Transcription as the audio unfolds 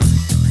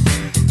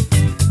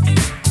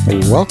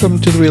Welcome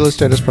to the Real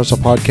Estate Espresso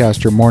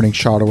Podcast, your morning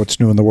shot of what's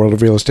new in the world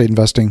of real estate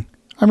investing.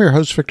 I'm your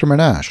host, Victor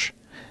Menashe.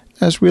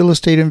 As real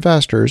estate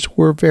investors,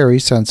 we're very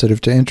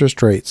sensitive to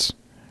interest rates.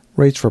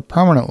 Rates for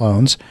permanent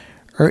loans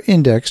are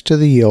indexed to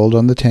the yield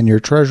on the 10-year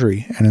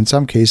Treasury, and in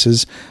some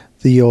cases,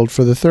 the yield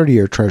for the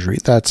 30-year Treasury.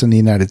 That's in the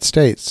United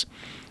States.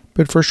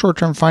 But for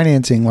short-term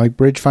financing like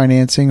bridge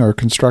financing or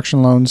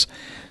construction loans,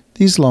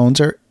 these loans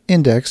are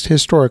indexed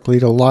historically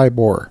to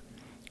LIBOR.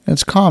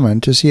 It's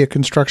common to see a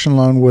construction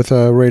loan with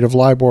a rate of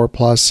LIBOR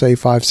plus, say,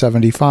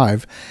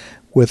 575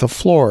 with a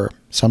floor,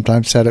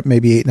 sometimes set at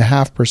maybe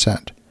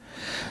 8.5%.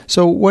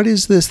 So what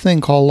is this thing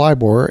called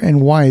LIBOR,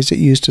 and why is it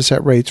used to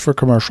set rates for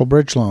commercial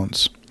bridge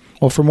loans?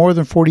 Well, for more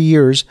than 40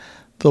 years,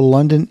 the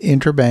London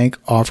Interbank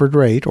Offered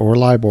Rate, or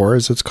LIBOR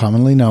as it's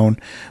commonly known,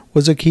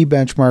 was a key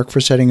benchmark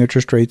for setting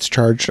interest rates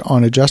charged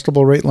on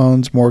adjustable rate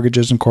loans,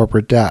 mortgages, and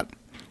corporate debt.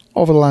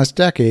 Over the last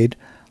decade,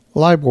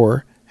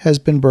 LIBOR has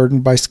been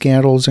burdened by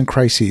scandals and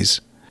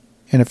crises.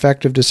 In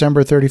effective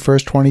December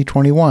 31st,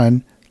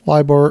 2021,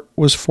 LIBOR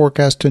was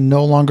forecast to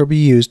no longer be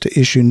used to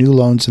issue new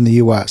loans in the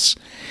U.S.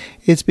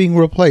 It's being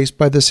replaced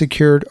by the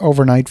Secured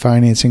Overnight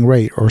Financing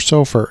Rate, or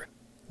SOFR,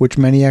 which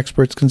many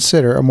experts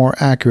consider a more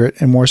accurate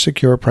and more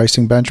secure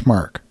pricing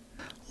benchmark.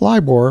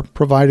 LIBOR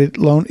provided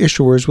loan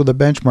issuers with a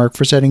benchmark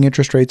for setting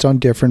interest rates on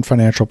different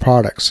financial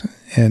products,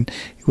 and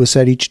it was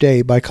set each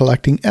day by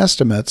collecting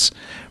estimates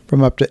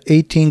from up to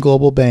 18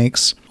 global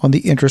banks on the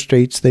interest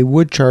rates they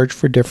would charge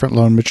for different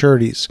loan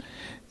maturities,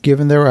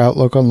 given their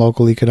outlook on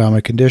local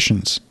economic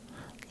conditions.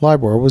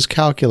 LIBOR was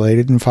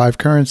calculated in 5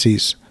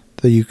 currencies: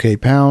 the UK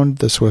pound,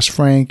 the Swiss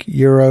franc,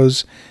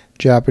 euros,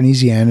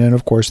 Japanese yen, and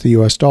of course the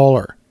US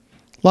dollar.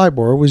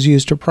 LIBOR was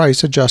used to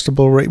price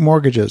adjustable rate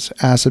mortgages,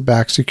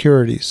 asset-backed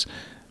securities,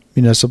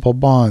 municipal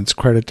bonds,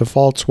 credit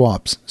default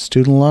swaps,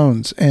 student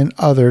loans, and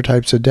other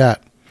types of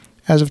debt.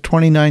 As of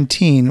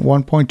 2019,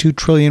 $1.2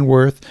 trillion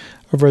worth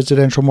of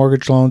residential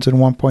mortgage loans and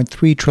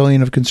 $1.3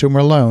 trillion of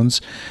consumer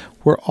loans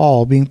were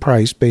all being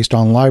priced based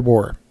on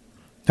LIBOR.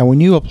 Now,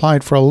 when you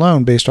applied for a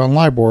loan based on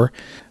LIBOR,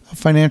 a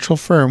financial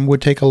firm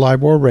would take a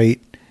LIBOR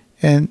rate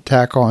and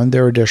tack on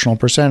their additional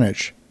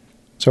percentage.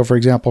 So, for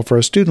example, for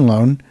a student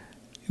loan,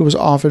 it was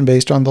often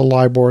based on the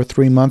LIBOR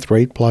 3-month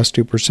rate plus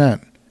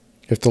 2%.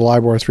 If the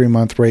LIBOR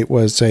 3-month rate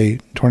was, say,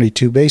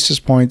 22 basis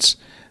points,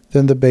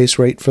 then the base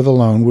rate for the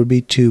loan would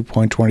be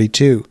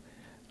 2.22.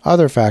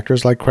 Other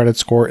factors like credit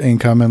score,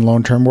 income, and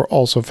loan term were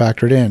also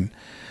factored in.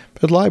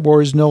 But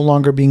LIBOR is no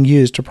longer being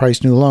used to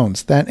price new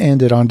loans. That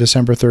ended on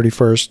December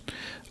 31st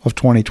of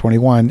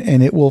 2021,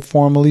 and it will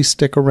formally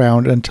stick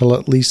around until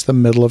at least the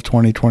middle of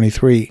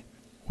 2023.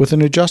 With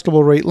an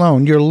adjustable rate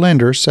loan, your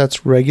lender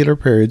sets regular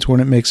periods when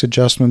it makes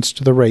adjustments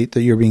to the rate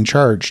that you're being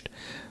charged.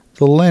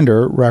 The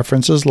lender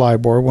references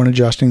LIBOR when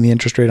adjusting the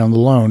interest rate on the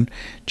loan,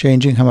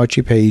 changing how much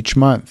you pay each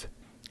month.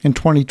 In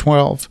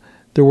 2012,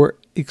 there were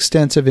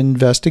extensive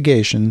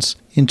investigations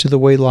into the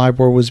way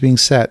LIBOR was being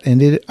set,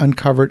 and it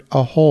uncovered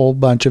a whole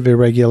bunch of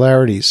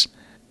irregularities.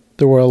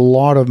 There were a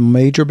lot of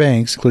major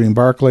banks, including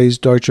Barclays,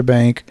 Deutsche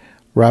Bank,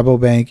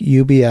 Rabobank,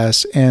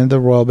 UBS, and the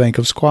Royal Bank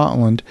of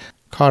Scotland,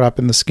 caught up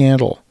in the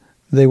scandal.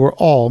 They were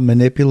all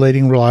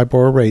manipulating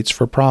LIBOR rates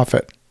for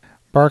profit.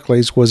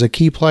 Barclays was a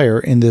key player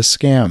in this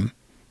scam.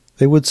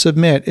 They would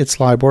submit its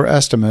LIBOR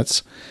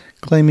estimates,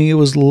 claiming it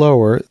was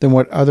lower than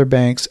what other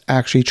banks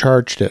actually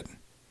charged it.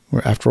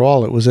 After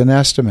all, it was an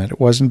estimate. It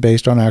wasn't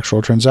based on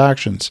actual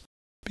transactions.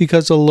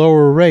 Because a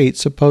lower rate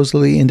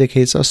supposedly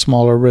indicates a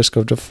smaller risk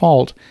of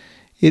default,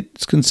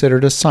 it's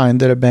considered a sign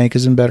that a bank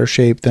is in better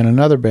shape than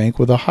another bank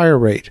with a higher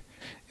rate.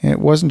 And it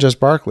wasn't just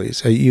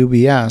Barclays. At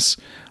UBS,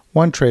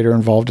 one trader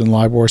involved in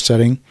LIBOR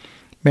setting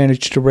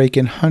managed to rake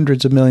in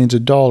hundreds of millions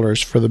of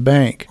dollars for the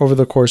bank over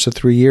the course of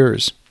 3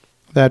 years.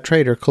 That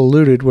trader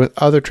colluded with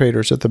other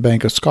traders at the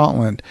Bank of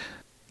Scotland.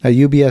 Now,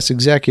 UBS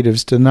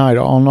executives denied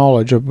all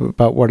knowledge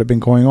about what had been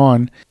going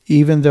on,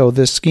 even though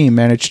this scheme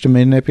managed to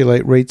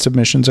manipulate rate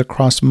submissions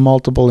across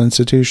multiple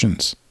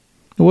institutions.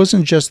 It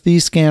wasn't just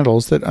these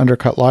scandals that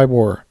undercut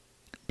LIBOR.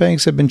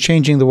 Banks have been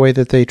changing the way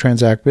that they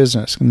transact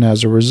business, and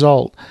as a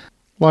result,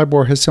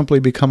 LIBOR has simply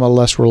become a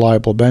less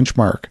reliable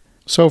benchmark.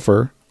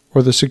 SOFR,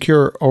 or the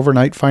Secure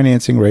Overnight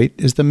Financing Rate,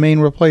 is the main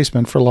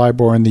replacement for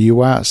LIBOR in the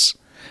U.S.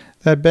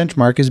 That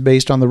benchmark is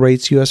based on the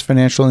rates U.S.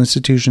 financial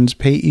institutions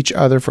pay each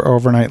other for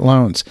overnight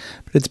loans,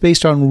 but it's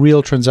based on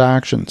real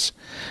transactions.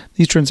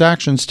 These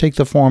transactions take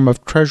the form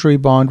of Treasury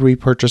bond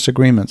repurchase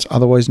agreements,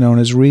 otherwise known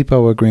as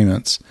repo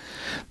agreements.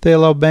 They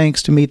allow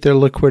banks to meet their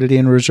liquidity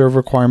and reserve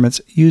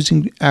requirements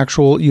using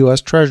actual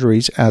U.S.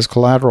 Treasuries as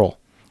collateral.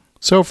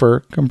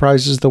 SOFR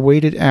comprises the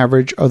weighted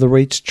average of the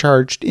rates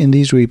charged in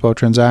these repo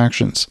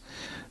transactions.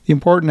 The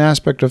important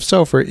aspect of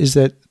SOFR is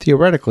that,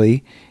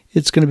 theoretically,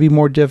 it's going to be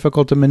more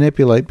difficult to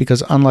manipulate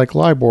because, unlike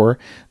LIBOR,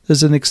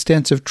 there's an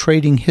extensive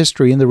trading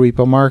history in the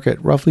repo market,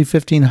 roughly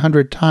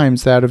 1,500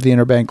 times that of the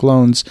interbank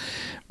loans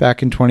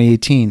back in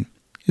 2018.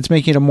 It's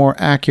making it a more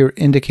accurate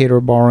indicator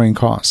of borrowing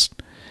costs.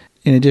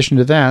 In addition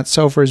to that,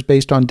 SOFR is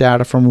based on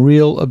data from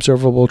real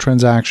observable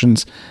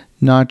transactions,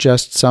 not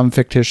just some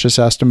fictitious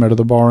estimate of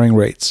the borrowing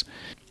rates.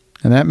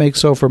 and that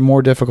makes SOFR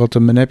more difficult to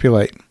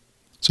manipulate.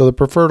 So the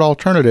preferred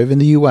alternative in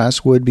the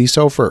U.S. would be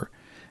SOFR,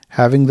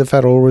 having the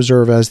Federal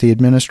Reserve as the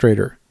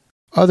administrator.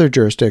 Other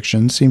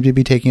jurisdictions seem to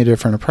be taking a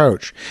different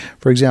approach.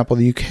 For example,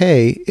 the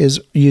UK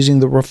is using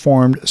the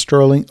reformed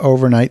Sterling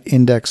Overnight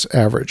Index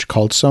Average,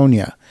 called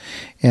SONIA,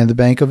 and the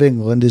Bank of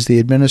England is the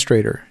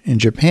administrator. In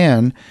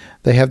Japan,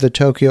 they have the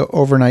Tokyo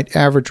Overnight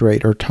Average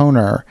Rate, or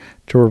TONAR,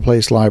 to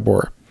replace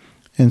LIBOR.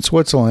 And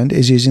Switzerland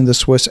is using the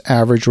Swiss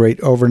Average Rate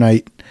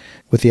Overnight,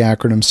 with the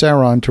acronym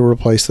SARON, to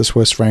replace the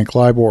Swiss franc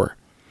LIBOR.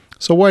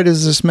 So why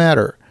does this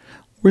matter?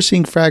 We're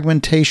seeing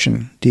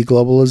fragmentation,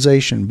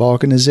 deglobalization,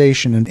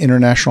 balkanization in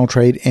international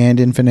trade and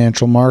in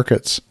financial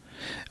markets.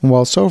 And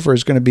while SOFR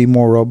is going to be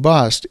more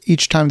robust,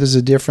 each time there's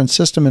a different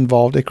system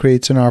involved, it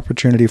creates an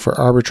opportunity for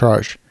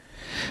arbitrage.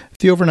 If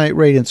the overnight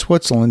rate in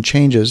Switzerland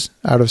changes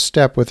out of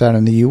step with that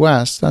in the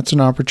U.S., that's an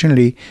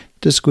opportunity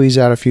to squeeze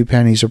out a few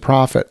pennies of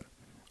profit.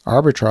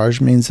 Arbitrage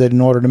means that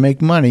in order to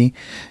make money,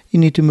 you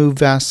need to move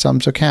vast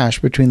sums of cash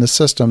between the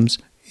systems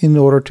in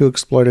order to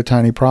exploit a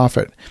tiny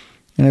profit.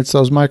 And it's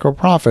those micro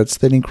profits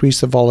that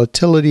increase the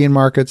volatility in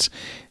markets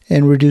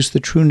and reduce the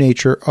true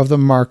nature of the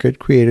market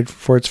created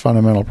for its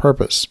fundamental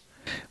purpose.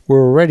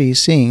 We're already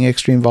seeing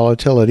extreme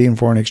volatility in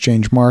foreign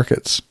exchange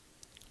markets.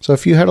 So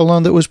if you had a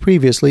loan that was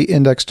previously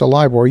indexed to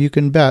LIBOR, you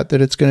can bet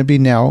that it's going to be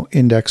now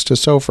indexed to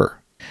SOFR.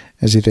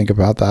 As you think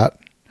about that,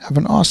 have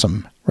an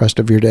awesome rest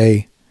of your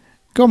day.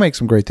 Go make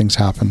some great things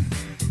happen.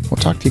 We'll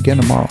talk to you again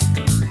tomorrow.